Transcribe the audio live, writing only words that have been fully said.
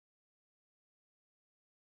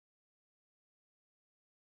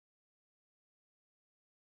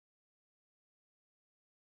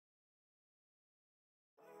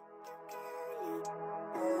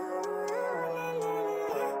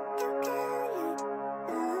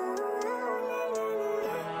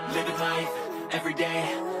Living life,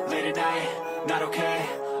 everyday, late at night, not okay.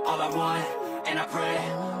 All I want, and I pray,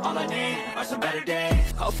 all I need are some better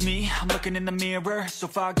days. Of me, I'm looking in the mirror, so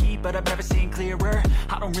foggy, but I've never seen clearer.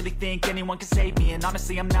 I don't really think anyone can save me, and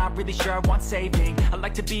honestly I'm not really sure I want saving. I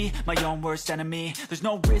like to be my own worst enemy. There's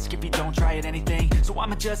no risk if you don't try at anything, so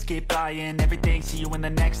I'ma just keep buying everything. See you in the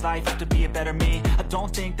next life, have to be a better me. I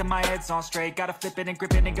don't think that my head's on straight, gotta flip it and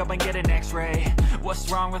grip it and go and get an x-ray.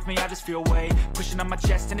 What's wrong with me? I just feel weight pushing on my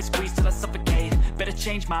chest and it squeezes till I suffocate. Better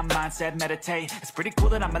change my mindset, meditate. It's pretty cool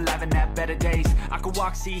that I'm alive and have better days. I could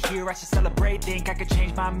walk, see, hear, I should celebrate. Think I could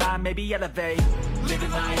change my mind, maybe elevate.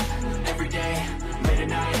 Living life, everyday, late at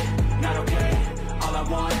night, not okay. All I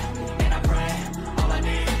want, and I pray, all I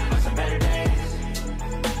need are some better days.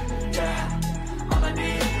 Yeah, all I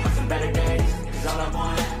need are some better days. Cause all I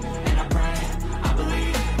want, and I pray, I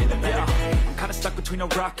believe in the better days. I'm kinda stuck between a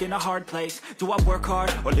rock and a hard place. Do I work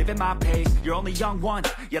hard or live at my pace? You're only young once,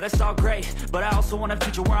 yeah that's all great, but I also want a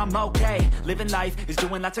future where I'm okay. Living life is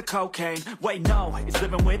doing lots of cocaine. Wait no, it's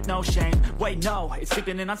living with no shame. Wait no, it's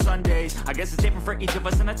sleeping in on Sundays. I guess it's different for each of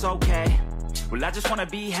us and that's okay. Well I just wanna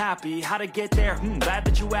be happy, how to get there? Glad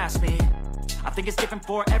that you asked me. I think it's different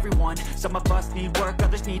for everyone. Some of us need work,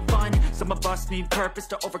 others need fun. Some of us need purpose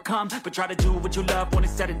to overcome. But try to do what you love when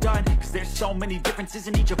it's said and done. Cause there's so many differences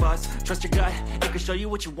in each of us. Trust your gut, it can show you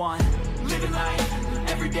what you want. Living life,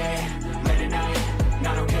 everyday, late at night,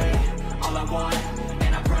 not okay. All I want,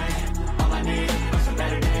 and I pray, all I need are some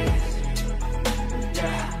better days.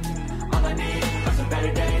 Yeah, all I need are some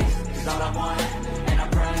better days. Cause all I want, and I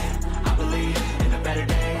pray, I believe in the better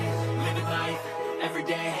days. Living life,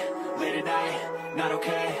 everyday, late at night, not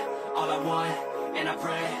okay. All I want, and I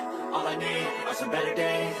pray, all I need are some better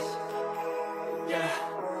days.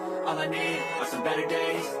 Yeah, all I need are some better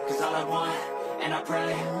days. Cause all I want, and I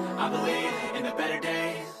pray, I believe in the better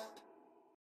days.